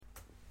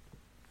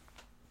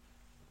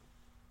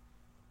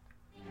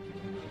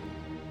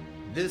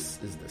This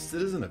is the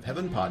Citizen of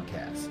Heaven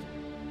podcast.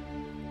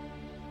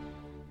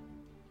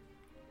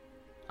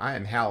 I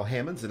am Hal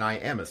Hammonds, and I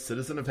am a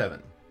citizen of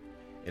heaven,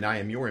 and I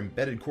am your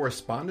embedded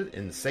correspondent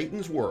in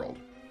Satan's world.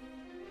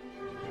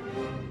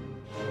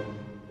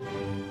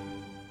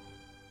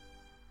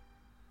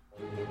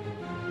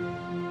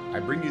 I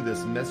bring you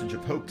this message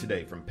of hope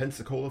today from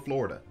Pensacola,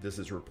 Florida. This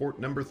is report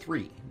number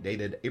 3,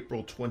 dated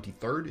April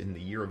 23rd in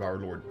the year of our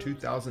Lord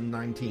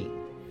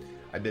 2019.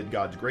 I bid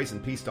God's grace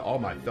and peace to all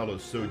my fellow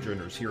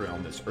sojourners here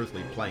on this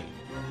earthly plane.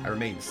 I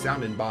remain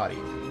sound in body,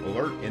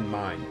 alert in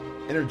mind,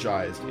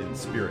 energized in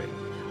spirit.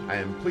 I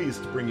am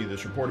pleased to bring you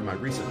this report of my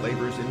recent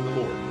labors in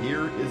the Lord.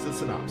 Here is a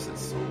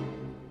synopsis.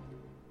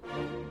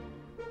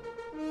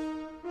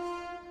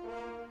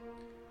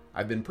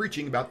 I've been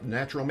preaching about the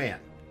natural man,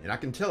 and I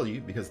can tell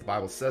you, because the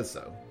Bible says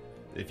so,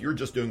 that if you're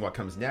just doing what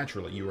comes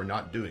naturally, you are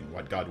not doing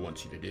what God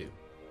wants you to do.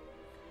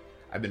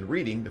 I've been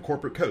reading The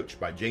Corporate Coach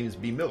by James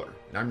B. Miller,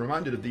 and I'm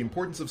reminded of the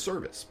importance of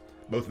service,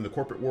 both in the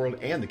corporate world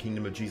and the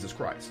kingdom of Jesus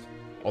Christ,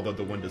 although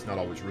the one does not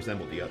always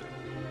resemble the other.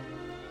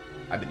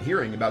 I've been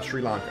hearing about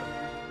Sri Lanka.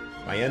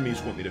 My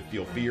enemies want me to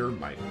feel fear,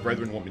 my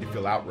brethren want me to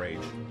feel outrage,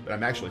 but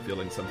I'm actually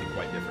feeling something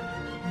quite different.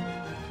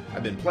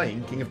 I've been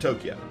playing King of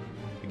Tokyo,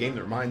 a game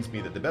that reminds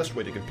me that the best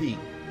way to compete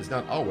is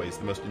not always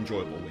the most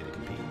enjoyable way to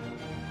compete.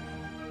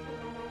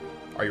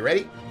 Are you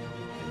ready?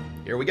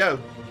 Here we go.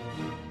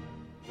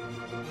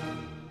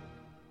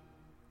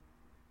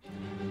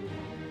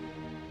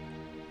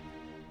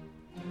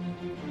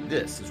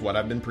 This is what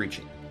I've been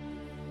preaching.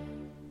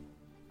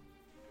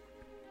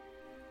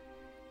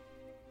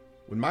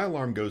 When my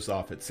alarm goes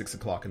off at 6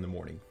 o'clock in the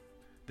morning,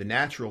 the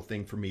natural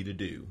thing for me to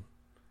do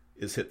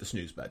is hit the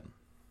snooze button.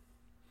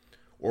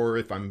 Or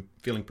if I'm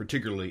feeling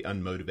particularly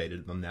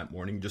unmotivated on that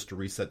morning, just to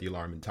reset the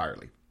alarm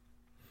entirely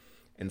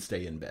and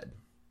stay in bed.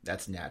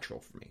 That's natural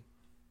for me.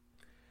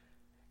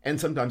 And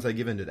sometimes I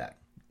give in to that,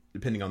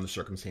 depending on the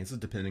circumstances,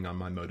 depending on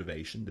my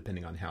motivation,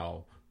 depending on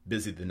how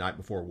busy the night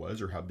before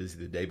was or how busy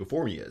the day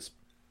before me is.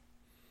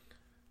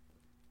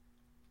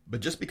 But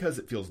just because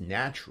it feels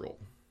natural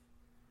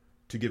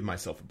to give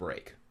myself a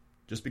break,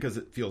 just because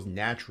it feels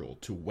natural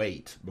to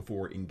wait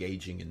before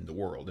engaging in the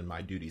world and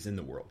my duties in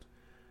the world,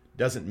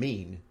 doesn't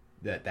mean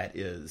that that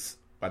is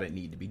what I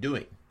need to be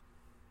doing.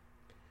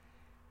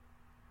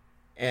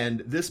 And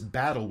this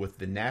battle with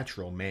the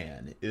natural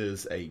man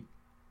is a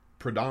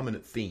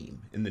predominant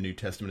theme in the New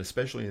Testament,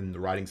 especially in the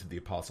writings of the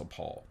Apostle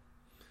Paul.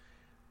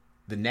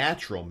 The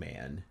natural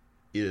man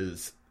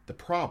is the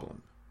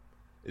problem.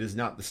 It is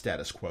not the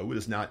status quo. It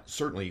is not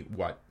certainly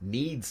what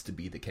needs to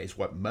be the case,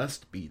 what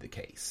must be the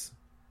case.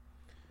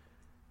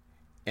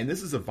 And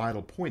this is a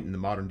vital point in the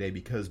modern day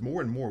because more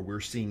and more we're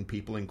seeing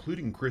people,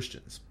 including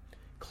Christians,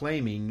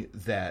 claiming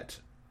that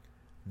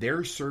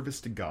their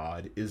service to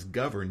God is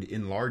governed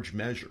in large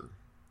measure,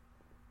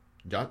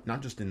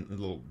 not just in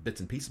little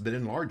bits and pieces, but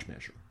in large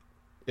measure,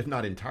 if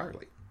not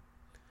entirely,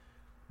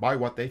 by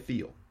what they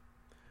feel,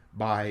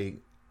 by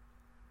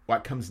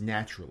what comes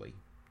naturally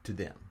to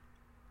them.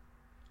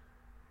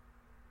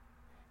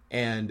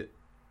 And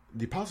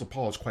the Apostle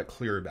Paul is quite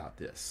clear about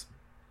this.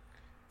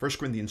 1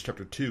 Corinthians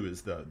chapter 2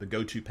 is the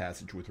go-to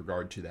passage with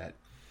regard to that.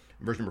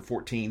 Verse number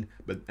 14,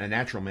 but a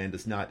natural man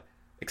does not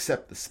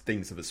accept the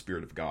things of the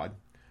Spirit of God,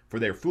 for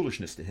they are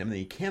foolishness to him, and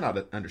he cannot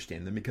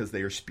understand them because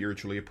they are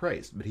spiritually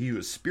appraised. But he who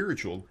is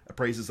spiritual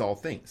appraises all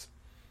things,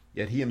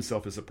 yet he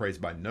himself is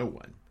appraised by no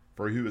one.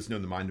 For who has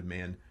known the mind of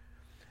man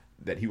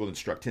that he will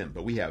instruct him?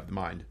 But we have the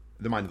mind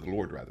of the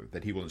Lord, rather,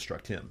 that he will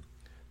instruct him.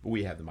 But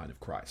we have the mind of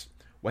Christ.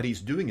 What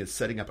he's doing is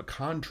setting up a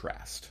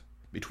contrast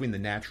between the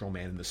natural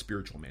man and the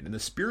spiritual man. And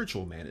the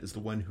spiritual man is the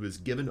one who is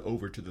given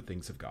over to the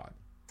things of God,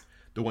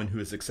 the one who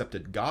has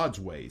accepted God's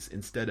ways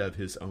instead of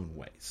his own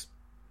ways.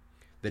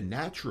 The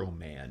natural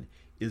man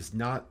is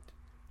not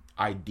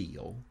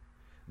ideal.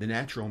 The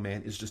natural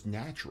man is just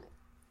natural.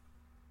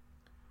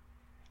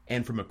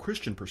 And from a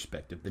Christian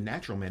perspective, the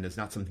natural man is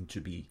not something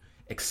to be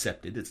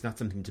accepted. It's not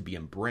something to be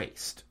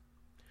embraced.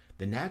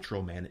 The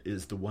natural man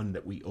is the one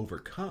that we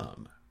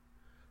overcome,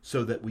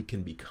 so that we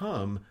can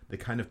become the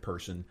kind of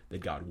person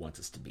that God wants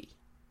us to be.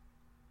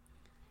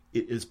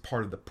 It is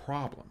part of the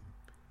problem.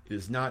 It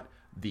is not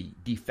the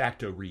de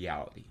facto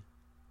reality.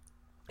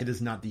 It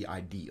is not the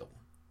ideal.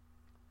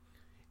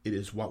 It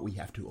is what we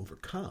have to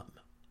overcome.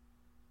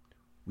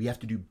 We have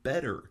to do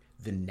better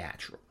than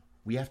natural.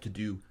 We have to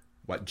do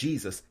what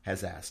Jesus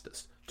has asked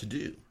us to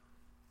do.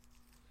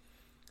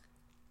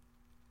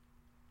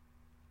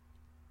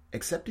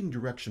 Accepting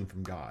direction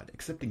from God,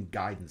 accepting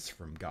guidance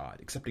from God,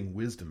 accepting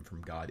wisdom from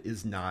God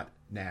is not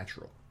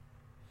natural.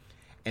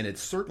 And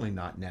it's certainly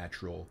not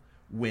natural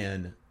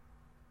when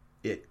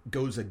it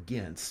goes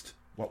against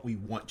what we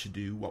want to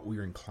do, what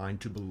we're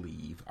inclined to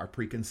believe, our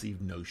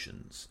preconceived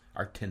notions,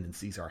 our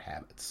tendencies, our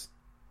habits.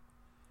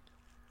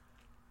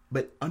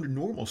 But under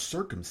normal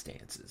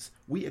circumstances,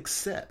 we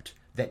accept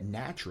that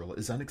natural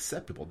is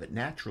unacceptable, that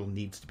natural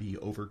needs to be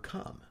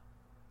overcome.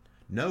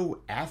 No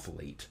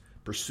athlete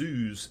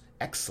pursues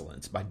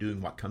excellence by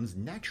doing what comes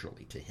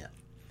naturally to him.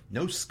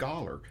 No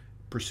scholar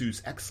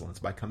pursues excellence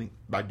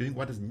by doing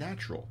what is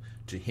natural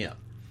to him.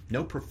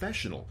 No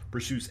professional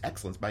pursues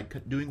excellence by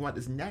doing what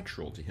is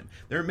natural to him.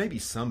 There may be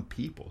some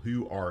people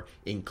who are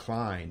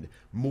inclined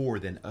more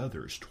than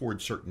others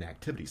towards certain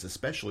activities,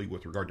 especially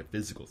with regard to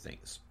physical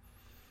things.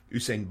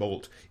 Usain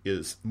Bolt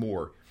is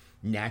more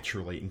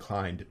naturally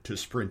inclined to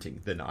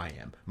sprinting than I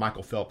am.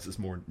 Michael Phelps is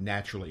more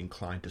naturally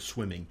inclined to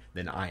swimming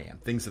than I am.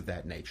 Things of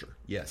that nature.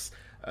 Yes,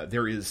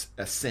 there is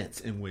a sense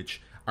in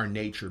which our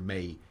nature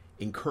may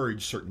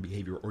encourage certain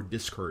behavior or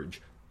discourage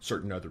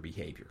certain other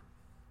behavior.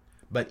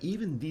 But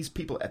even these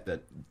people at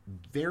the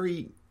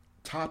very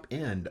top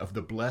end of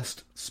the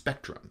blessed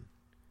spectrum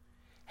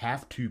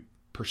have to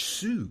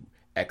pursue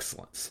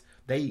excellence.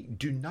 They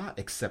do not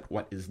accept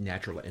what is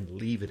natural and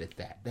leave it at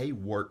that. They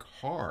work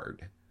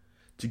hard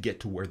to get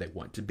to where they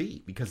want to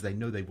be because they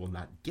know they will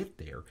not get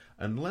there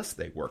unless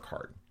they work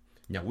hard.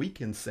 Now, we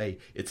can say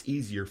it's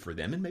easier for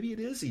them, and maybe it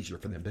is easier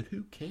for them, but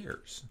who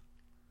cares?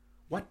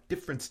 What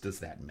difference does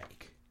that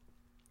make?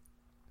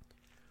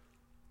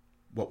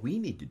 What we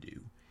need to do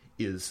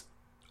is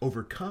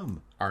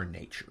overcome our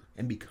nature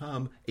and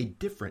become a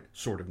different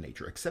sort of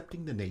nature,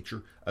 accepting the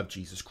nature of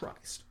Jesus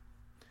Christ.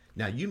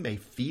 Now, you may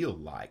feel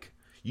like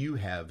you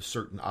have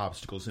certain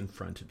obstacles in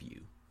front of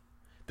you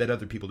that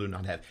other people do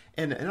not have.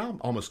 And I'll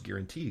almost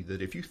guarantee you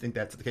that if you think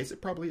that's the case,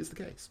 it probably is the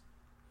case.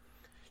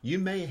 You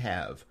may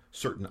have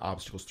certain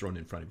obstacles thrown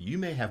in front of you. You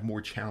may have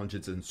more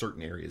challenges in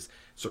certain areas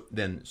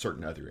than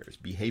certain other areas.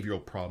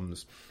 Behavioral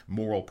problems,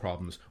 moral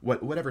problems,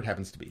 whatever it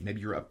happens to be. Maybe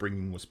your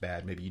upbringing was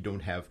bad. Maybe you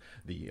don't have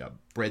the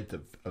breadth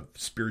of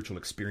spiritual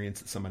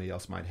experience that somebody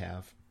else might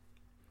have.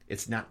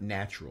 It's not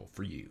natural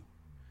for you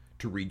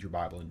to read your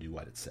Bible and do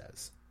what it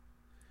says.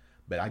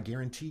 But I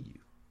guarantee you,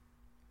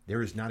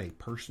 there is not a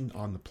person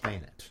on the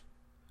planet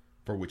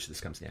for which this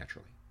comes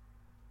naturally.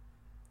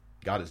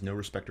 God is no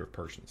respecter of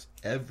persons.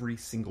 Every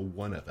single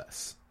one of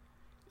us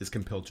is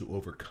compelled to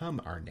overcome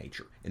our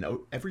nature. And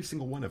every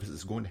single one of us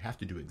is going to have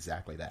to do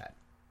exactly that.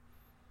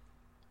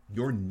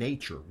 Your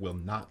nature will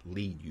not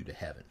lead you to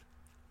heaven.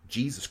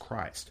 Jesus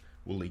Christ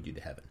will lead you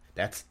to heaven.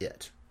 That's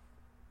it.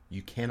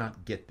 You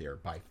cannot get there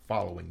by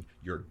following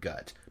your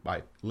gut,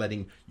 by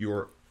letting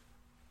your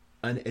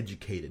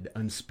uneducated,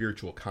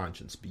 unspiritual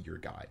conscience be your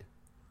guide.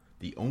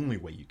 The only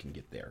way you can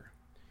get there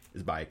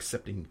is by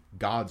accepting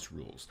God's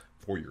rules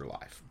for your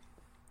life.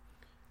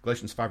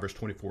 Galatians 5 verse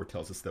 24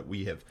 tells us that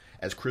we have,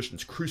 as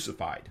Christians,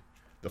 crucified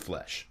the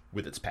flesh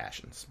with its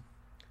passions.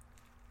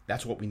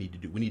 That's what we need to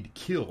do. We need to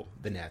kill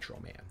the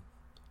natural man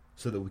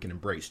so that we can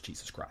embrace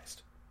Jesus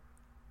Christ.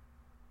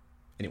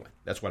 Anyway,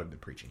 that's what I've been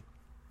preaching.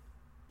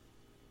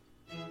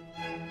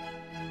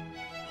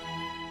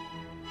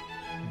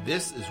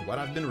 This is what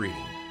I've been reading.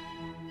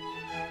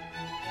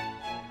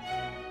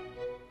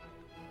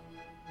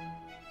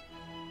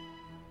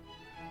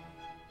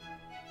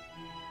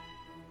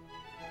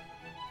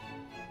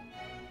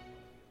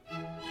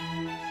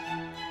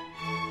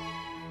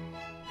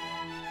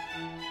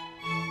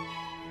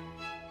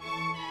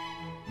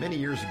 Many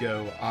years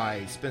ago,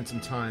 I spent some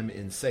time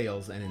in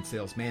sales and in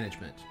sales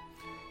management.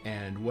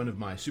 And one of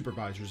my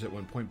supervisors at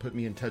one point put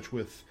me in touch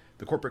with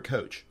The Corporate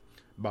Coach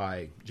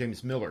by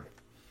James Miller,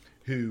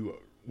 who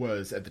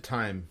was at the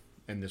time,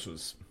 and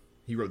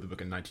he wrote the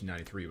book in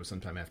 1993. It was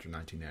sometime after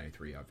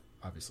 1993,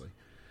 obviously.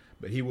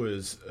 But he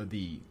was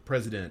the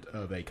president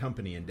of a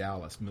company in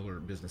Dallas, Miller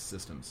Business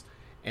Systems.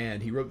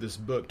 And he wrote this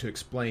book to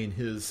explain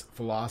his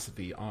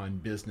philosophy on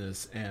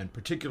business and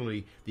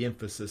particularly the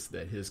emphasis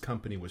that his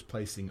company was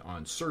placing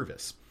on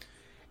service.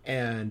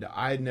 And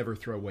I'd never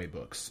throw away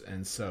books.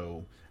 And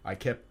so I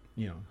kept,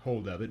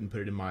 hold of it and put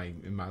it in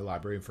my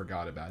library and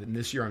forgot about it. And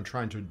this year I'm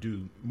trying to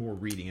do more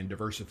reading and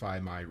diversify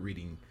my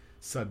reading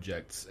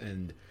subjects.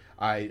 And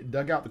I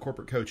dug out The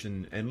Corporate Coach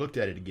and looked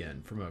at it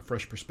again from a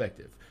fresh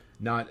perspective.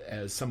 Not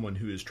as someone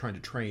who is trying to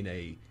train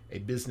a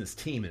business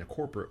team in a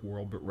corporate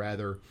world, but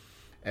rather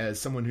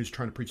as someone who's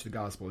trying to preach the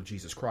gospel of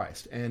Jesus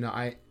Christ. And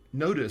I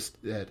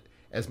noticed that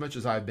as much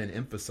as I've been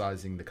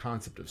emphasizing the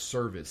concept of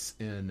service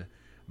in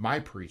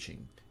my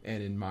preaching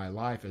and in my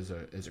life as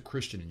a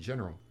Christian in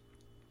general,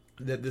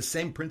 that the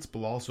same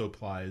principle also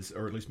applies,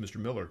 or at least Mr.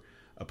 Miller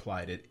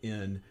applied it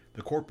in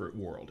the corporate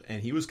world.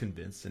 And he was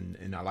convinced,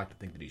 and I like to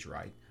think that he's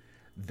right,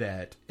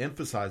 that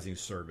emphasizing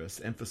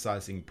service,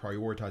 emphasizing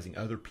prioritizing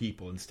other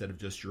people instead of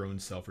just your own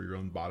self or your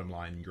own bottom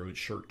line and your own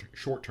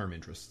short-term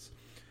interests,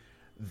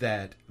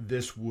 that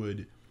this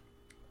would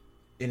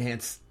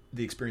enhance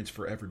the experience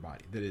for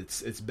everybody, that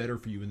it's better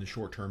for you in the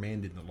short term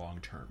and in the long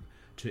term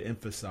to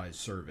emphasize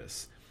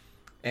service.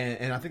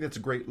 And I think that's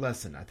a great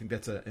lesson. I think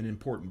that's an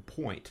important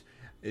point.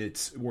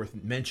 It's worth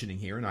mentioning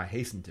here, and I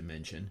hasten to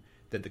mention,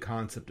 that the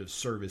concept of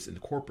service in the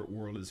corporate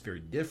world is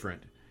very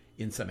different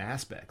in some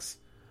aspects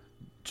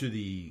to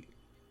the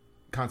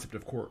concept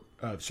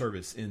of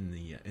service in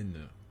the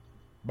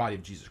body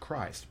of Jesus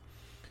Christ.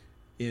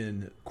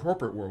 In the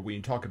corporate world, when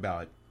you talk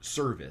about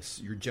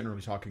service, you're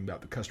generally talking about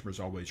the customer's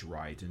always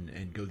right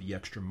and go the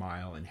extra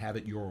mile and have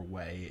it your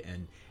way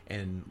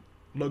and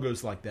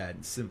logos like that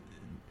and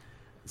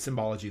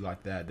symbology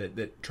like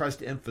that tries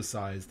to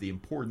emphasize the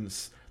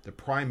importance, the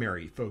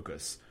primary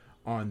focus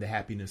on the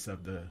happiness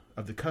of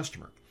the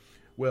customer.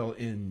 Well,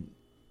 in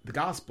the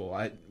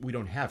gospel, we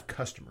don't have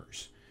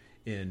customers,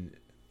 and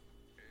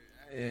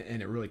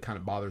it really kind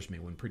of bothers me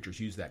when preachers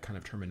use that kind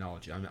of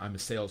terminology. I'm a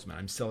salesman.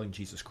 I'm selling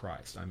Jesus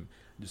Christ. I'm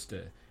just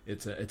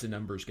it's a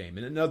numbers game,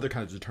 and another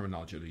kinds of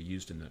terminology that are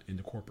used in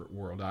the corporate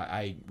world.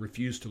 I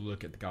refuse to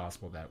look at the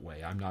gospel that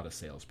way. I'm not a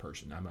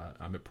salesperson.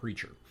 I'm a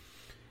preacher,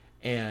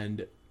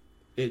 and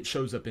it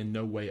shows up in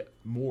no way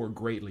more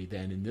greatly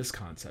than in this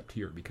concept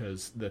here,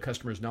 because the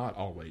customer is not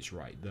always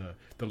right.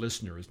 The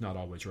listener is not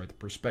always right. The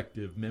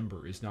prospective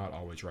member is not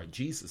always right.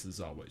 Jesus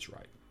is always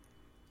right.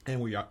 And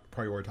we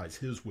prioritize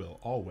his will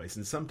always,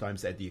 and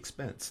sometimes at the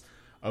expense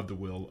of the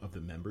will of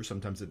the member,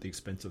 sometimes at the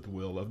expense of the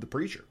will of the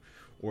preacher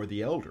or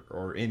the elder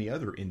or any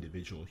other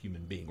individual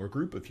human being or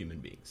group of human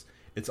beings.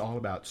 It's all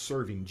about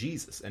serving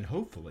Jesus, and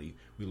hopefully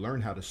we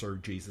learn how to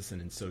serve Jesus,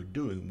 and in so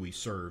doing we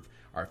serve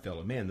our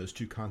fellow man. Those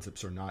two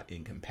concepts are not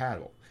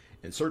incompatible.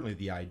 And certainly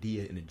the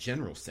idea in a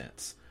general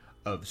sense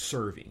of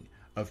serving,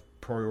 of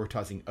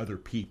prioritizing other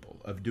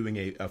people, of doing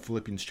a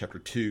Philippians chapter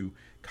 2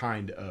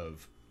 kind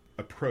of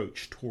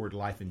approach toward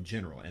life in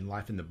general and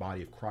life in the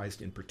body of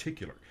Christ in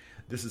particular.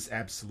 This is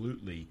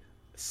absolutely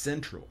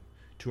central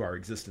to our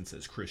existence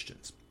as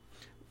Christians.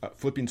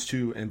 Philippians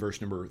 2 and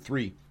verse number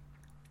 3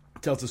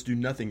 tells us, do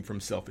nothing from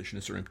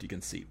selfishness or empty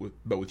conceit,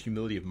 but with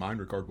humility of mind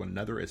regard one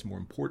another as more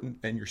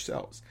important than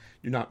yourselves.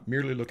 Do not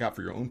merely look out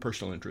for your own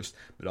personal interests,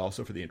 but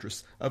also for the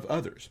interests of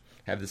others.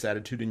 Have this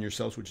attitude in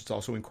yourselves, which is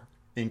also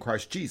in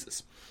Christ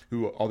Jesus,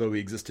 who, although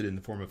he existed in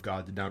the form of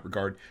God, did not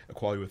regard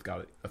equality with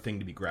God a thing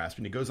to be grasped.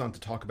 And he goes on to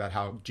talk about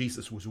how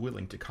Jesus was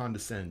willing to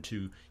condescend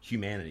to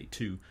humanity,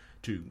 to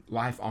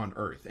life on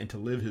earth, and to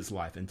live his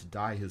life and to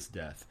die his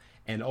death,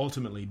 and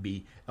ultimately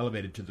be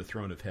elevated to the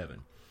throne of heaven.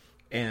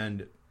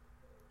 And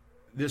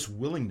this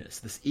willingness,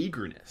 this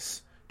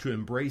eagerness to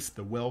embrace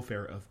the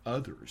welfare of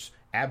others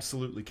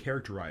absolutely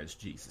characterized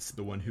Jesus,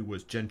 the one who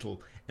was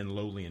gentle and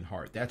lowly in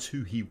heart. That's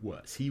who he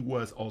was. He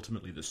was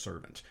ultimately the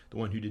servant, the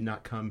one who did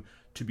not come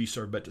to be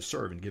served, but to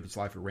serve and give his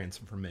life a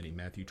ransom for many.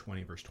 Matthew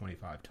 20, verse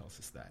 25 tells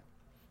us that.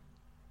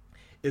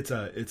 It's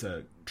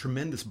a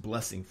tremendous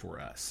blessing for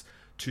us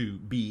to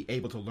be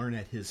able to learn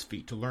at his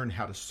feet, to learn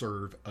how to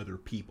serve other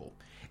people,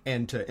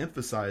 and to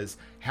emphasize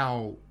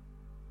how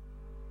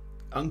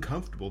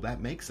uncomfortable that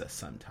makes us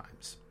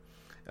sometimes.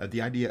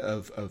 The idea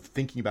of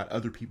thinking about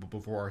other people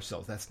before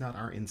ourselves, that's not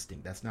our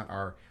instinct. That's not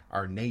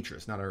our nature.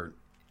 It's not our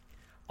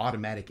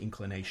automatic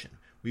inclination.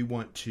 We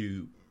want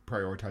to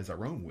prioritize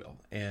our own will,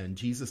 and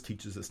Jesus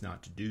teaches us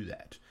not to do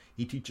that.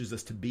 He teaches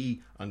us to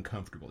be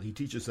uncomfortable. He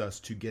teaches us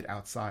to get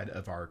outside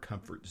of our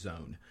comfort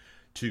zone,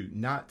 to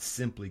not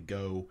simply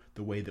go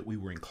the way that we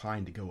were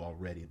inclined to go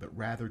already, but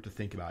rather to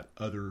think about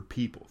other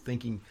people,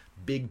 thinking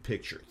big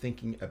picture,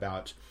 thinking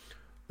about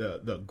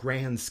the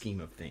grand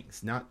scheme of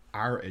things, not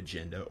our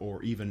agenda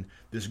or even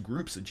this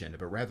group's agenda,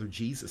 but rather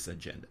Jesus'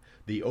 agenda,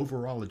 the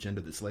overall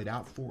agenda that's laid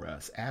out for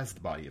us as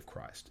the body of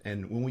Christ.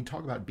 And when we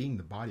talk about being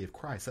the body of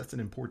Christ, that's an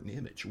important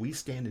image. We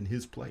stand in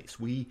his place.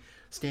 We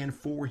stand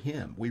for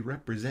him. We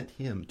represent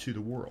him to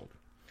the world.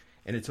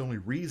 And it's only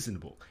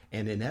reasonable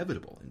and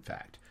inevitable, in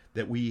fact,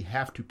 that we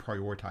have to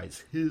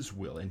prioritize his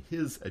will and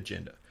his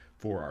agenda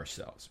for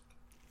ourselves.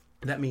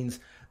 That means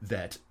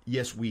that,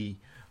 yes, we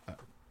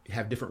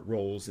have different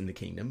roles in the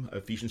kingdom.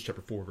 Ephesians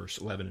chapter 4, verse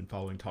 11 and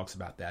following talks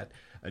about that.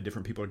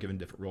 Different people are given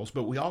different roles,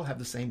 but we all have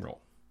the same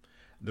role.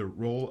 The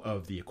role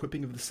of the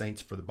equipping of the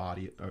saints for the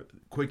body,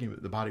 equipping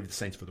the body of the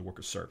saints for the work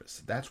of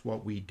service. That's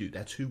what we do.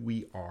 That's who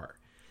we are.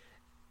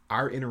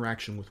 Our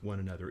interaction with one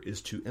another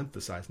is to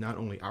emphasize not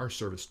only our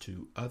service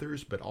to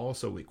others, but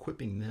also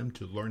equipping them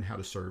to learn how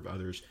to serve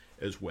others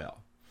as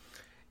well.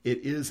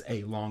 It is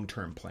a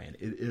long-term plan.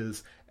 It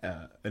is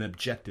an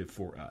objective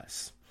for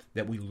us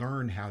that we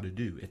learn how to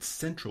do. It's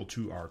central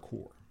to our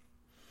core.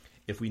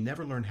 If we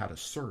never learn how to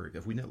serve,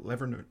 if we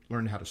never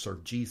learn how to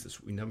serve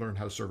Jesus, we never learn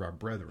how to serve our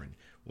brethren,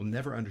 we'll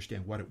never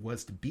understand what it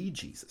was to be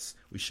Jesus.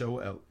 We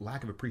show a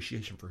lack of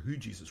appreciation for who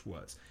Jesus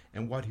was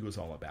and what he was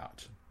all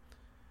about.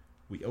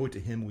 We owe it to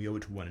him, we owe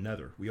it to one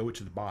another, we owe it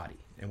to the body,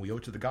 and we owe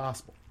it to the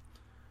gospel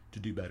to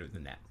do better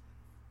than that.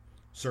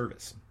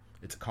 Service.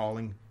 It's a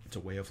calling, it's a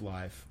way of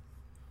life.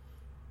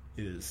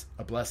 It is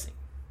a blessing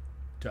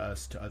to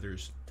us, to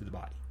others, to the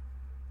body.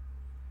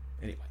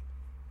 Anyway,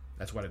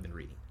 that's what I've been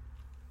reading.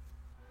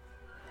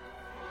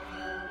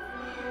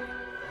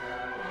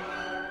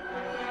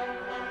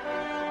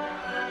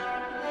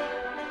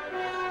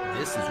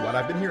 This is what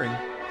I've been hearing.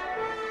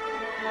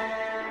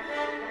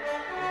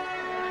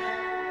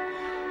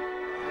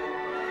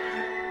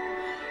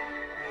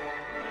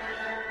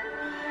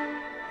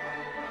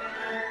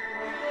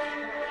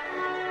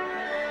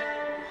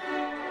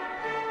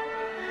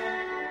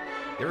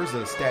 There is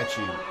a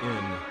statue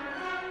in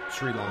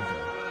Sri Lanka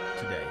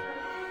today.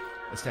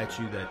 A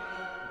statue that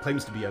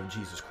claims to be of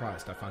Jesus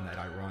Christ. I find that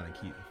ironic.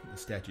 The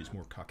statue is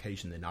more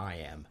Caucasian than I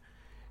am.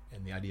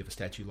 And the idea of a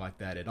statue like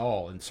that at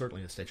all, and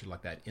certainly a statue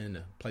like that in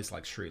a place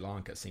like Sri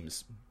Lanka,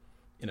 seems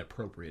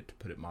inappropriate, to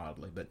put it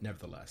mildly, but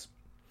nevertheless,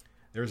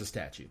 there's a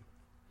statue.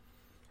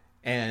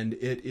 And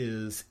it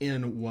is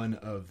in one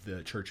of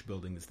the church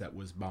buildings that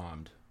was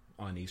bombed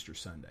on Easter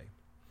Sunday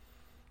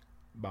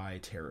by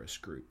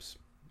terrorist groups.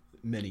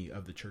 Many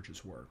of the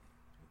churches were.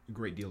 A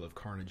great deal of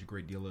carnage, a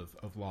great deal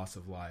of loss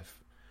of life.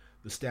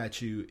 The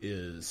statue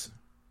is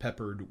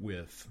peppered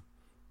with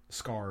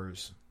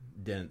scars,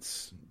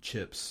 dents,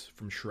 chips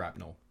from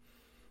shrapnel.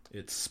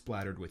 It's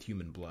splattered with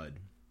human blood.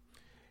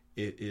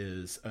 It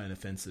is an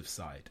offensive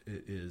sight.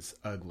 It is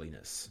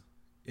ugliness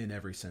in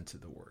every sense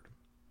of the word.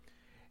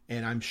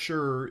 And I'm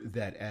sure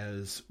that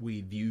as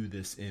we view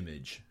this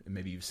image, and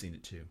maybe you've seen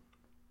it too,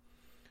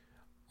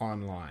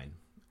 online,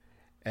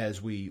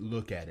 as we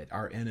look at it,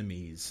 our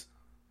enemies,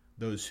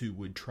 those who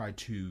would try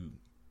to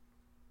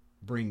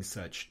bring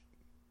such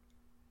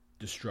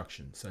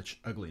destruction, such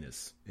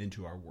ugliness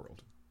into our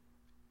world,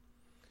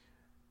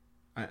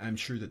 I'm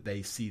sure that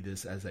they see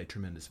this as a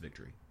tremendous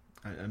victory.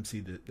 I'm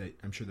sure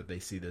that they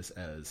see this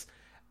as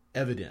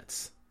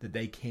evidence that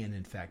they can,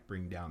 in fact,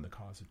 bring down the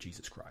cause of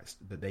Jesus Christ,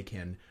 that they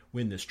can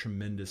win this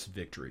tremendous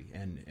victory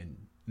and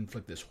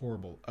inflict this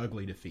horrible,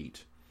 ugly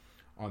defeat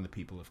on the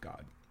people of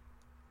God.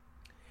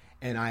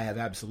 And I have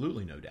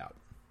absolutely no doubt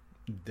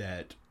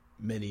that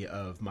many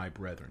of my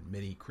brethren,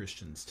 many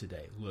Christians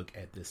today, look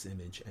at this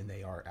image and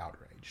they are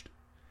outraged.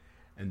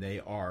 And they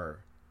are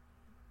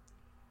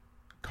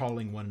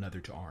calling one another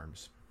to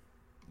arms,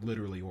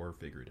 literally or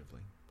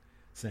figuratively,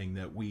 saying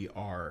that we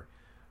are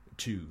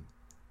to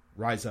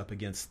rise up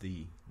against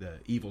the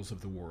evils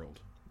of the world,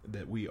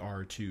 that we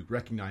are to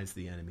recognize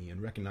the enemy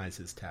and recognize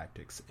his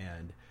tactics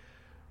and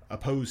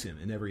oppose him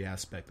in every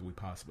aspect that we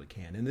possibly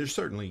can. And there's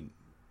certainly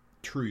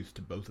truth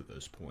to both of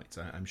those points.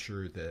 I'm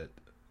sure that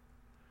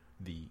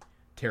the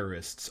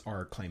terrorists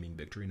are claiming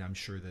victory, and I'm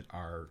sure that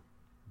our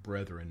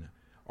brethren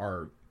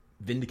are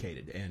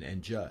vindicated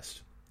and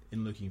just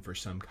in looking for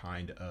some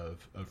kind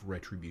of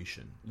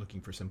retribution,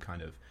 looking for some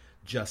kind of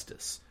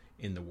justice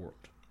in the world.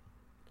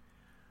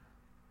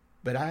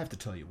 But I have to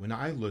tell you, when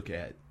I look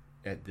at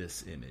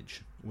this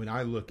image, when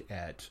I look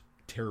at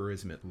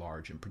terrorism at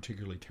large, and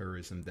particularly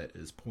terrorism that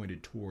is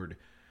pointed toward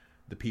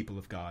the people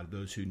of God,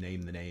 those who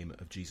name the name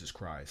of Jesus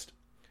Christ,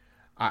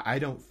 I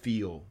don't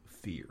feel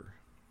fear.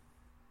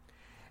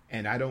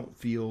 And I don't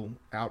feel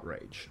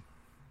outrage.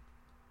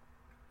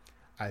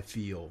 I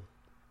feel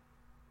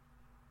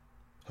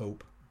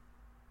hope.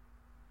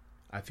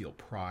 I feel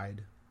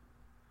pride.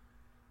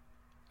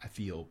 I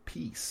feel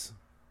peace,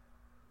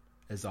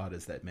 as odd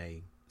as that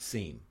may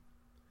seem.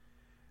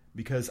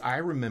 Because I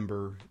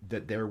remember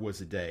that there was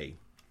a day,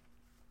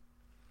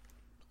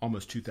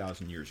 almost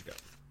 2,000 years ago,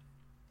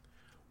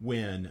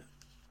 when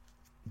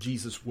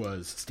Jesus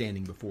was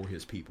standing before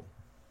his people,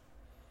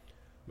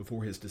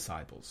 before his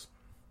disciples,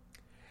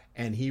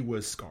 and he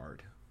was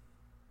scarred,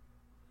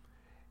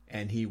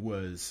 and he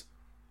was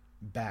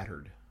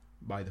battered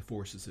by the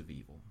forces of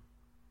evil.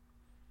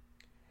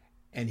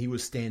 And he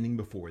was standing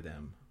before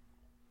them,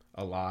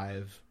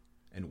 alive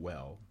and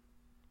well,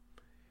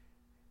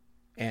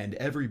 and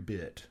every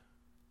bit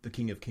the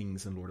King of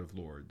Kings and Lord of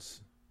Lords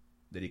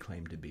that he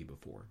claimed to be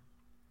before.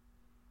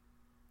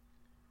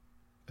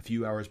 A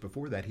few hours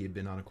before that, he had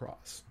been on a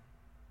cross.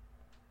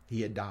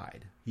 He had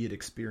died. He had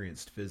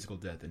experienced physical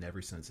death in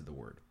every sense of the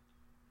word.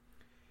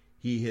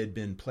 He had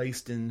been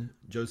placed in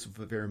Joseph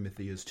of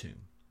Arimathea's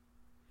tomb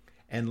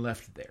and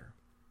left there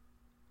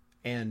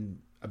and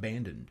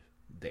abandoned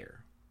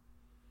there.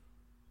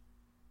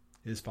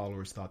 His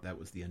followers thought that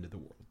was the end of the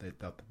world. They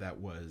thought that that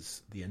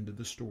was the end of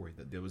the story,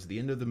 that there was the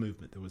end of the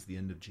movement, that was the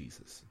end of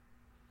Jesus.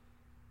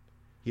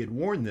 He had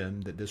warned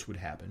them that this would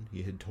happen.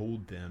 He had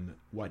told them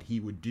what he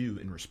would do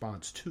in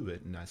response to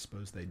it, and I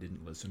suppose they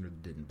didn't listen or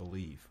didn't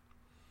believe.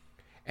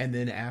 And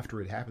then after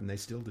it happened, they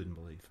still didn't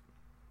believe.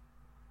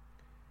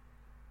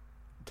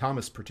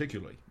 Thomas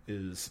particularly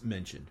is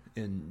mentioned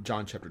in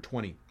John chapter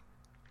 20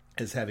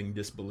 as having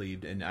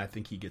disbelieved, and I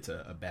think he gets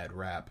a bad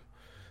rap.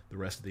 The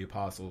rest of the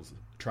apostles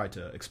try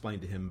to explain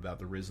to him about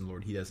the risen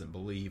Lord. He doesn't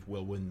believe.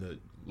 Well, when the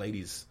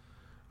ladies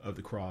of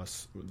the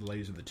cross, the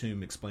ladies of the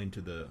tomb, explained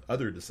to the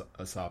other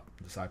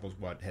disciples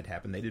what had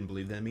happened, they didn't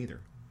believe them either.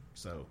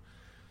 So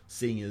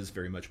seeing is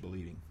very much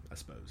believing, I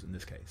suppose, in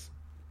this case.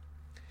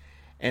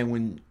 And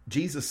when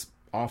Jesus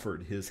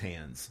offered his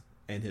hands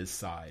and his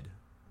side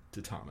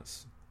to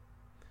Thomas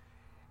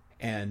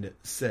and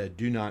said,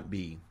 "Do not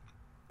be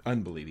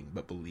unbelieving,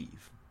 but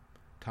believe,"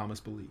 Thomas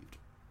believed.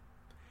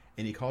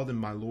 And he called him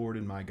my Lord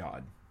and my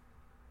God.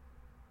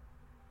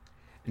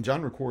 And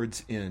John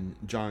records in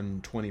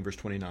John 20, verse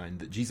 29,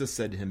 that Jesus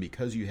said to him,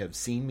 "Because you have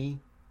seen me,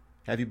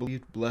 have you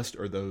believed? Blessed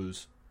are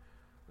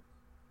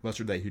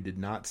they who did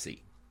not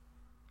see,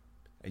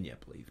 and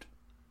yet believed."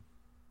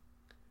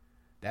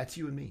 That's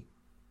you and me.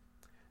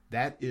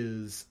 That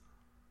is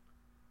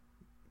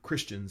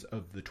Christians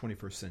of the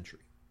 21st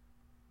century,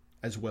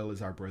 as well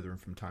as our brethren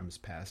from times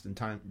past, and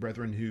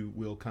brethren who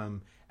will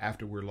come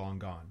after we're long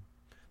gone.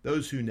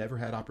 Those who never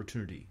had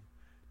opportunity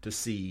to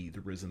see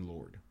the risen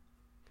Lord,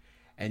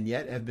 and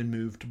yet have been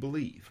moved to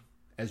believe,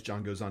 as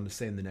John goes on to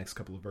say in the next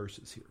couple of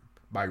verses here.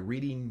 by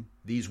reading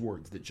these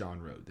words that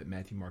John wrote, that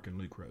Matthew, Mark, and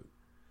Luke wrote.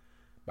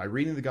 By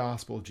reading the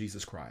gospel of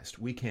Jesus Christ,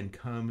 we can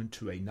come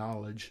to a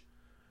knowledge,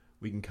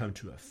 we can come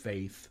to a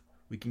faith,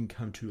 we can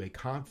come to a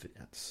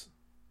confidence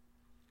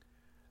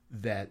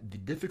that the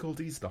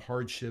difficulties, the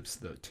hardships,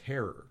 the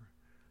terror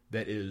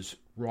that is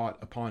wrought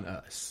upon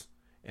us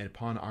and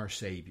upon our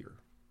Savior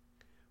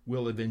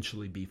will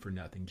eventually be for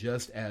nothing,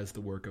 just as the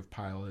work of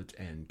Pilate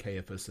and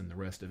Caiaphas and the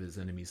rest of his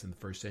enemies in the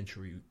first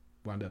century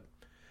wound up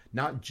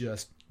not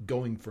just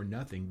going for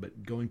nothing,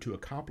 but going to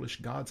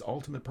accomplish God's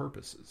ultimate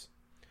purposes.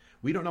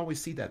 We don't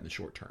always see that in the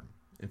short term.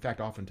 In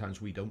fact,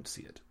 oftentimes we don't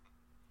see it.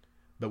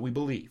 But we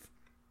believe.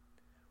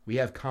 We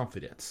have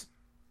confidence.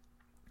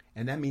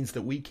 And that means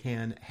that we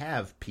can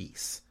have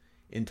peace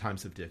in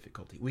times of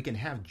difficulty. We can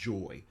have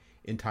joy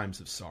in times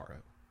of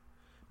sorrow.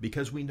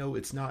 Because we know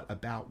it's not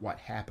about what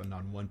happened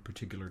on one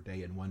particular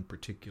day in one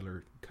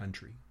particular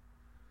country.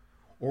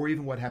 Or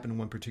even what happened in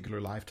one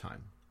particular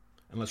lifetime.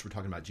 Unless we're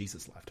talking about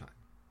Jesus' lifetime.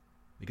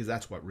 Because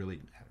that's what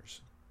really matters.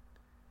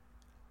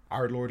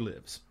 Our Lord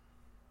lives.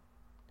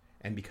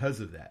 And because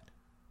of that,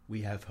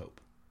 we have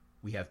hope.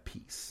 We have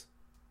peace.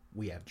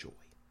 We have joy.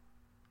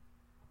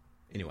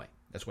 Anyway,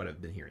 that's what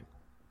I've been hearing.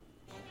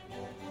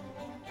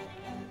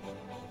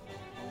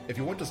 If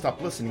you want to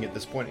stop listening at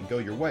this point and go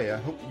your way, I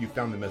hope you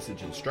found the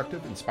message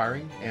instructive,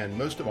 inspiring, and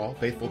most of all,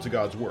 faithful to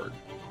God's Word.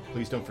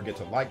 Please don't forget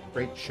to like,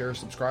 rate, share,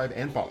 subscribe,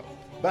 and follow.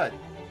 But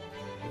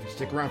if you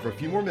stick around for a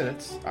few more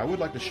minutes, I would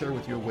like to share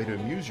with you a way to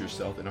amuse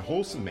yourself in a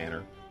wholesome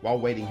manner while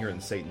waiting here in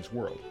Satan's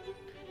world,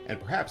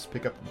 and perhaps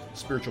pick up a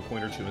spiritual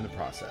point or two in the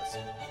process.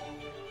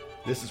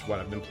 This is what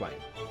I've been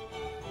playing.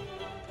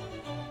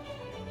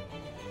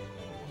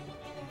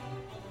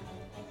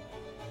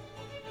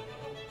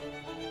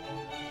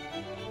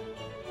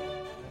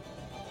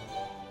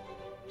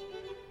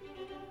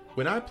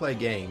 When I play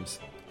games,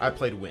 I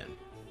play to win.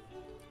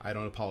 I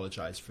don't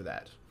apologize for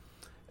that.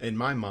 In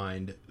my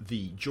mind,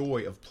 the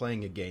joy of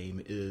playing a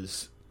game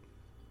is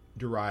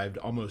derived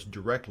almost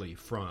directly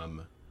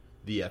from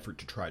the effort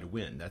to try to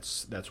win.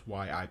 That's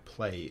why I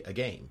play a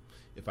game.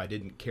 If I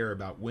didn't care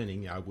about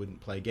winning, I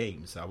wouldn't play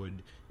games. I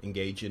would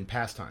engage in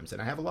pastimes,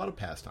 and I have a lot of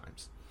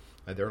pastimes.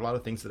 There are a lot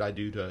of things that I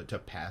do to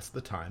pass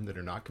the time that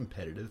are not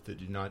competitive, that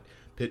do not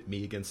pit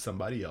me against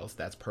somebody else.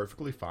 That's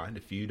perfectly fine.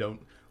 If you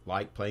don't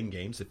like playing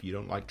games, if you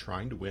don't like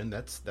trying to win,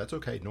 that's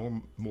okay.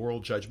 No moral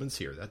judgments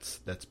here.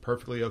 That's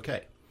perfectly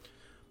okay.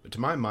 But to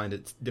my mind,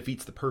 it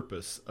defeats the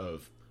purpose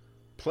of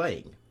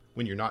playing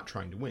when you're not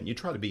trying to win. You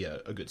try to be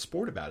a good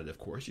sport about it, of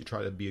course. You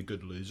try to be a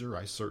good loser.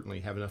 I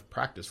certainly have enough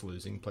practice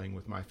losing, playing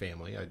with my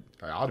family.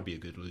 I ought to be a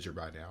good loser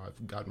by now.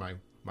 I've got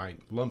my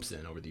lumps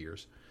in over the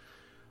years.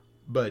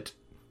 But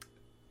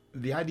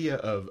the idea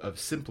of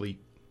simply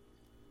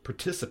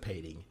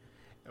participating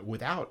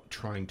without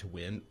trying to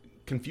win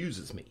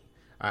confuses me.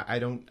 I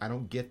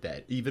don't get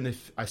that. Even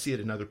if I see it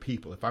in other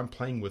people, if I'm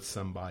playing with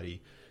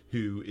somebody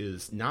who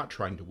is not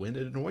trying to win,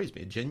 it annoys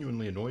me. It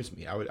genuinely annoys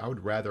me. I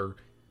would rather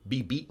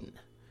be beaten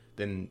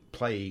than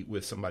play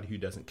with somebody who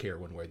doesn't care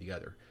one way or the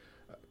other.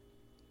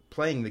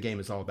 Playing the game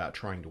is all about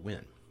trying to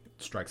win.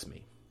 It strikes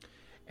me.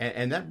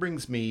 And that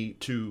brings me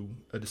to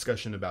a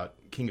discussion about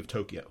King of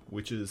Tokyo,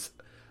 which is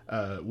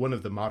one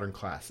of the modern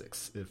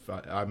classics. If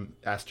I'm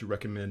asked to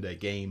recommend a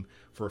game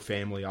for a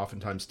family,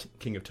 oftentimes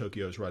King of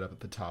Tokyo is right up at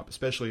the top,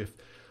 especially if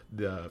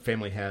the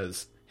family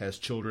has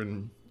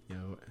children,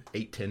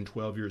 8, 10,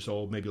 12 years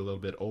old, maybe a little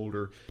bit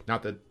older.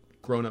 Not that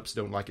grown-ups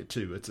don't like it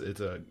too. It's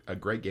a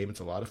great game. It's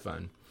a lot of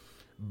fun.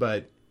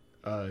 But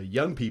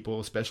young people,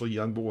 especially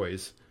young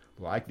boys,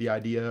 like the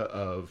idea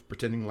of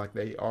pretending like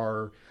they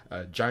are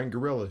a giant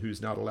gorilla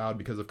who's not allowed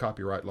because of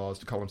copyright laws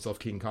to call himself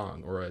King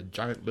Kong, or a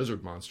giant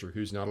lizard monster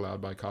who's not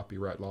allowed by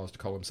copyright laws to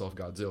call himself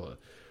Godzilla,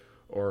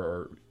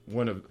 or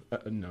one of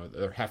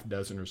there are half a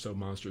dozen or so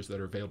monsters that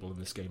are available in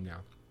this game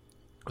now,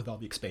 with all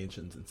the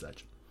expansions and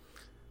such.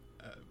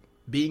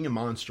 Being a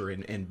monster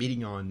and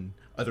beating on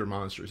other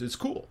monsters is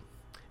cool,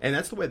 and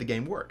that's the way the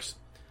game works.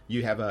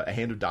 You have a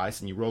hand of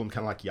dice, and you roll them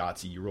kind of like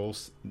Yahtzee. You roll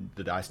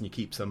the dice, and you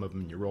keep some of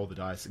them, and you roll the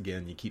dice again,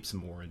 and you keep some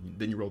more, and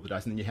then you roll the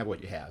dice, and then you have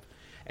what you have.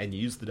 And you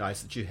use the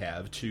dice that you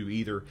have to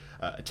either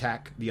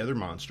attack the other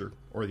monster,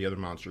 or the other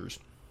monsters,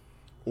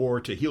 or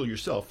to heal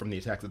yourself from the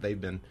attack that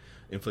they've been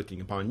inflicting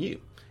upon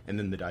you. And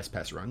then the dice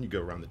pass around, you go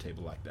around the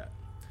table like that.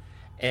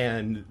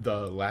 And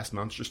the last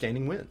monster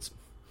standing wins.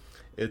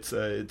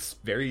 It's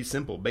very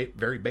simple,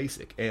 very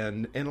basic,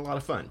 and a lot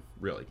of fun,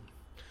 really.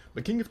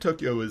 But King of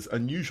Tokyo is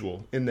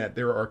unusual in that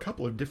there are a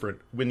couple of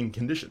different winning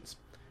conditions.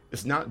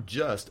 It's not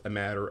just a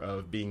matter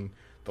of being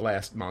the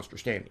last monster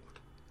standing.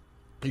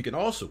 You can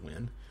also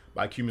win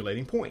by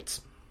accumulating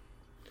points.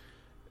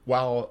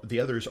 While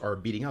the others are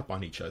beating up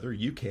on each other,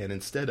 you can,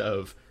 instead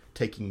of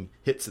taking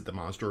hits at the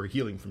monster or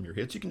healing from your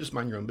hits, you can just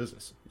mind your own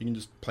business. You can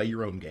just play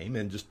your own game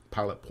and just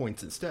pile up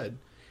points instead.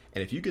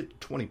 And if you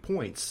get 20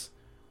 points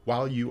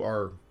while you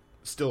are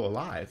still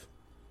alive,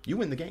 you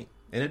win the game.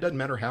 And it doesn't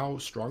matter how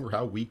strong or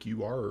how weak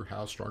you are, or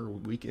how strong or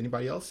weak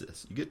anybody else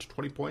is. You get to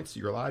 20 points,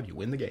 you're alive, you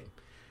win the game.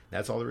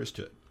 That's all there is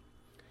to it.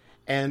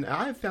 And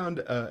I have found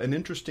an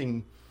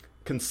interesting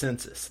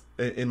consensus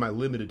in my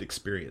limited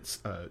experience,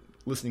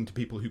 listening to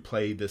people who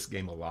play this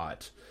game a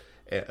lot,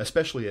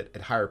 especially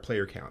at higher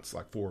player counts,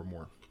 like 4 or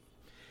more.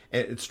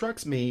 And it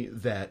strikes me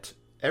that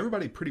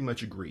everybody pretty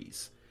much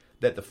agrees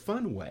that the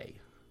fun way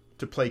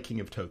to play King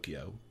of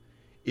Tokyo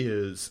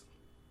is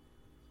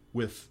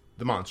with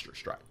the monster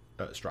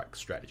strike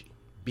strategy,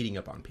 beating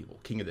up on people,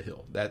 King of the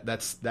Hill.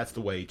 That's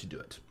the way to do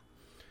it.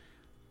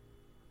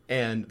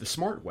 And the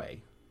smart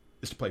way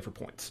is to play for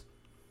points.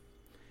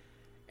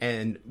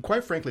 And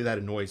quite frankly, that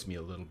annoys me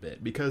a little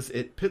bit because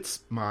it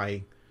pits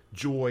my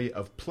joy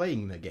of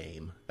playing the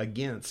game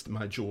against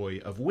my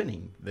joy of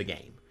winning the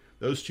game.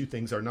 Those two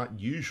things are not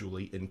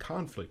usually in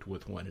conflict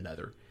with one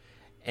another.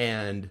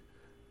 And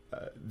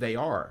they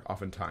are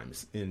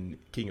oftentimes in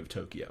King of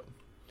Tokyo.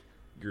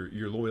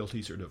 Your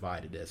loyalties are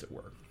divided, as it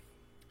were.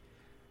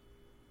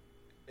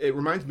 It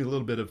reminds me a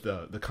little bit of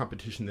the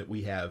competition that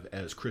we have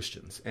as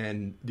Christians.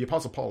 And the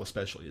Apostle Paul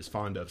especially is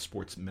fond of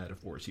sports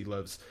metaphors. He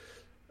loves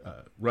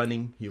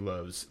running. He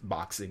loves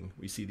boxing.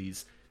 We see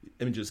these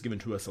images given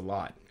to us a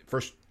lot.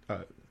 First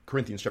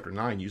Corinthians chapter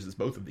 9 uses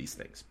both of these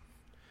things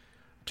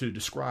to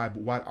describe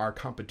what our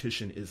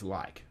competition is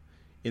like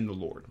in the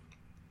Lord.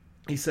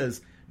 He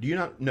says, do you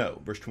not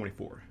know, verse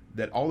 24,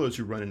 that all those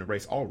who run in a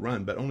race all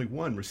run, but only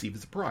one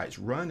receives a prize?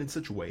 Run in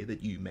such a way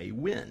that you may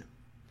win.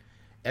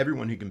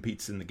 Everyone who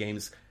competes in the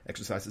games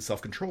exercises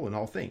self-control in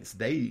all things.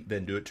 They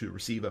then do it to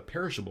receive a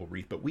perishable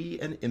wreath, but we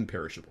an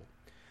imperishable.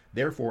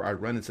 Therefore I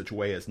run in such a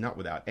way as not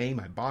without aim.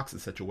 I box in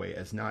such a way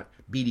as not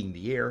beating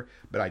the air,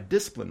 but I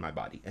discipline my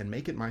body and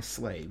make it my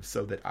slave,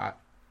 so that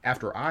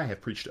after I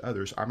have preached to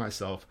others, I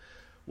myself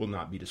will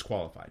not be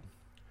disqualified.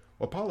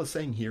 What Paul is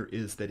saying here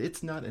is that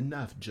it's not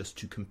enough just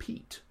to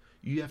compete.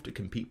 You have to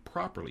compete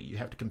properly. You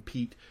have to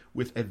compete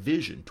with a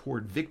vision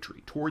toward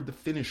victory, toward the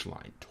finish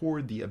line,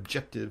 toward the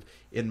objective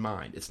in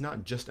mind. It's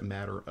not just a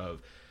matter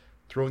of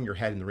throwing your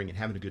hat in the ring and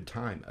having a good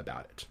time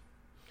about it.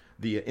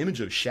 The image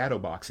of shadow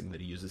boxing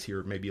that he uses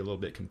here may be a little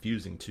bit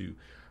confusing to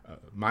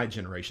my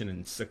generation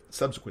and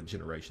subsequent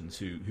generations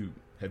who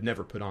have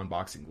never put on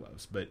boxing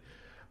gloves. But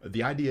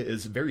the idea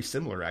is very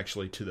similar,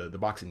 actually, to the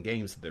boxing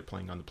games that they're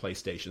playing on the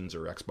PlayStations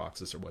or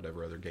Xboxes or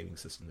whatever other gaming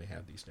system they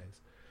have these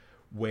days,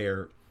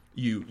 where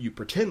you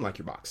pretend like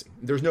you're boxing.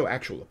 There's no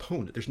actual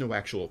opponent. There's no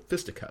actual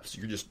fisticuffs.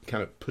 You're just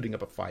kind of putting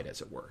up a fight,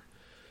 as it were.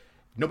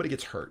 Nobody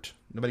gets hurt.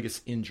 Nobody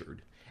gets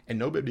injured. And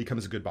nobody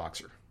becomes a good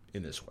boxer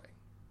in this way.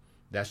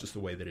 That's just the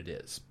way that it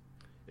is.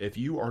 If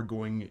you are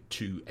going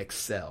to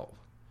excel,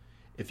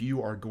 if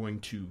you are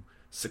going to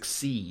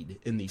succeed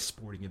in these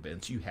sporting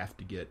events, you have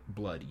to get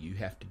bloody. You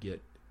have to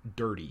get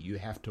dirty. You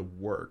have to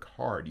work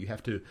hard. You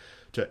have to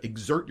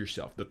exert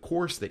yourself. The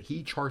course that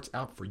he charts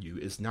out for you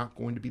is not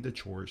going to be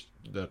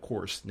the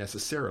course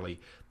necessarily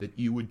that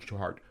you would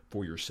chart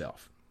for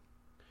yourself.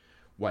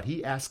 What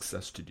he asks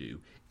us to do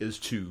is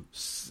to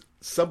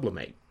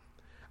sublimate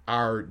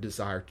our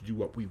desire to do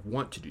what we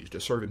want to do, to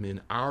serve him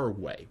in our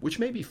way, which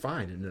may be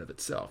fine in and of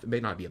itself. It may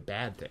not be a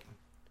bad thing.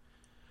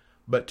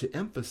 But to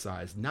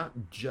emphasize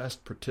not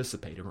just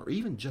participating or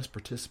even just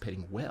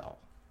participating well,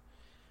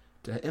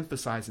 to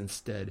emphasize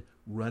instead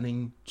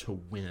running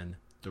to win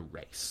the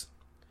race,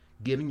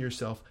 giving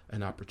yourself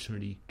an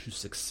opportunity to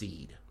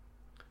succeed,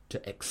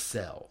 to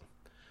excel,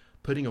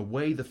 putting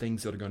away the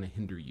things that are going to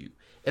hinder you,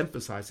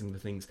 emphasizing the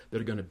things that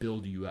are going to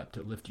build you up,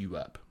 to lift you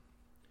up.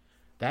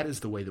 That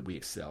is the way that we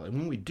excel. And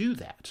when we do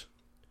that,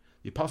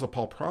 the Apostle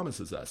Paul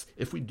promises us,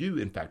 if we do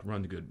in fact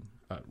run the good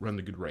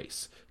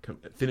race,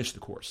 finish the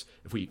course,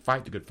 if we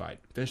fight the good fight,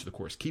 finish the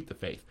course, keep the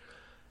faith,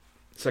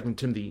 2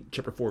 Timothy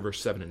chapter 4,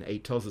 verse 7 and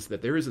 8 tells us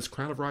that there is this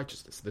crown of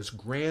righteousness, this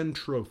grand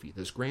trophy,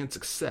 this grand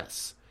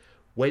success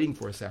waiting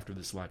for us after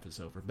this life is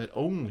over, but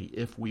only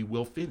if we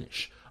will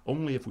finish,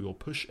 only if we will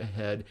push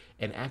ahead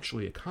and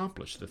actually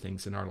accomplish the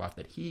things in our life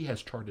that he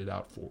has charted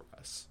out for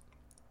us.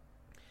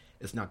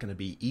 It's not going to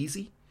be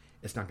easy.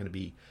 It's not going to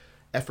be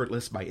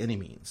effortless by any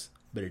means,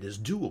 but it is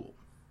doable.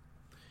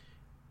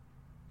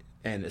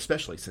 And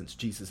especially since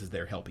Jesus is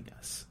there helping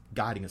us,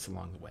 guiding us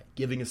along the way,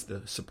 giving us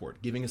the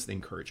support, giving us the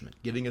encouragement,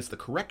 giving us the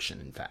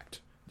correction, in fact,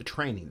 the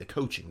training, the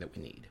coaching that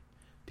we need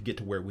to get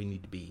to where we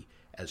need to be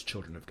as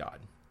children of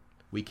God.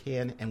 We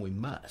can and we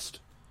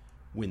must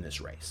win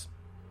this race.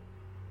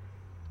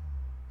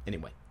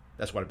 Anyway,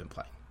 that's what I've been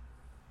playing.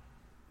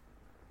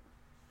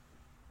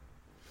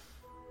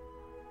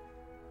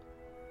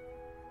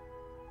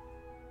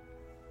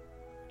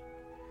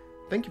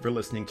 Thank you for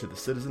listening to the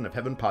Citizen of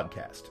Heaven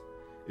podcast.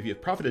 If you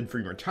have profited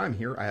from your time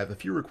here, I have a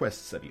few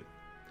requests of you.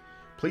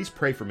 Please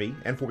pray for me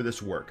and for this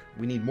work.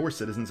 We need more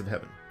citizens of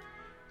heaven,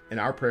 and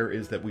our prayer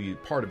is that we be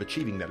part of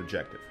achieving that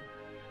objective.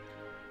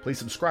 Please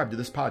subscribe to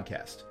this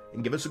podcast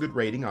and give us a good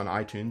rating on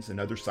iTunes and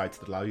other sites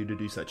that allow you to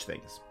do such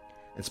things,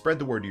 and spread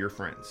the word to your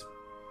friends.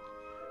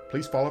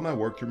 Please follow my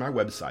work through my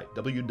website,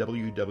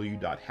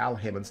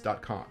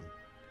 www.halhammonds.com.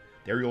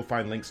 There you'll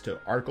find links to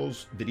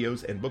articles,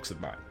 videos, and books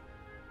of mine.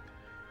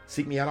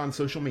 Seek me out on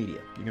social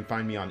media. You can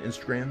find me on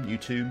Instagram,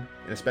 YouTube,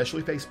 and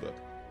especially Facebook.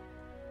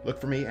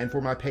 Look for me and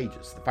for my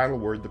pages, The Final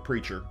Word, The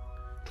Preacher,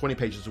 20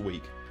 Pages a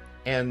Week,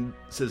 and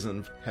Citizen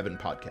of Heaven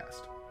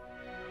podcast.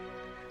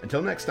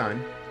 Until next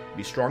time,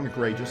 be strong and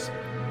courageous,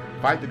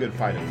 fight the good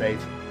fight of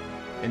faith,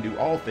 and do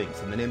all things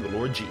in the name of the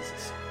Lord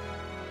Jesus.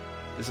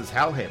 This is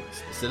Hal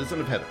Hammons, the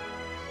Citizen of Heaven,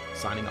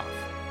 signing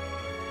off.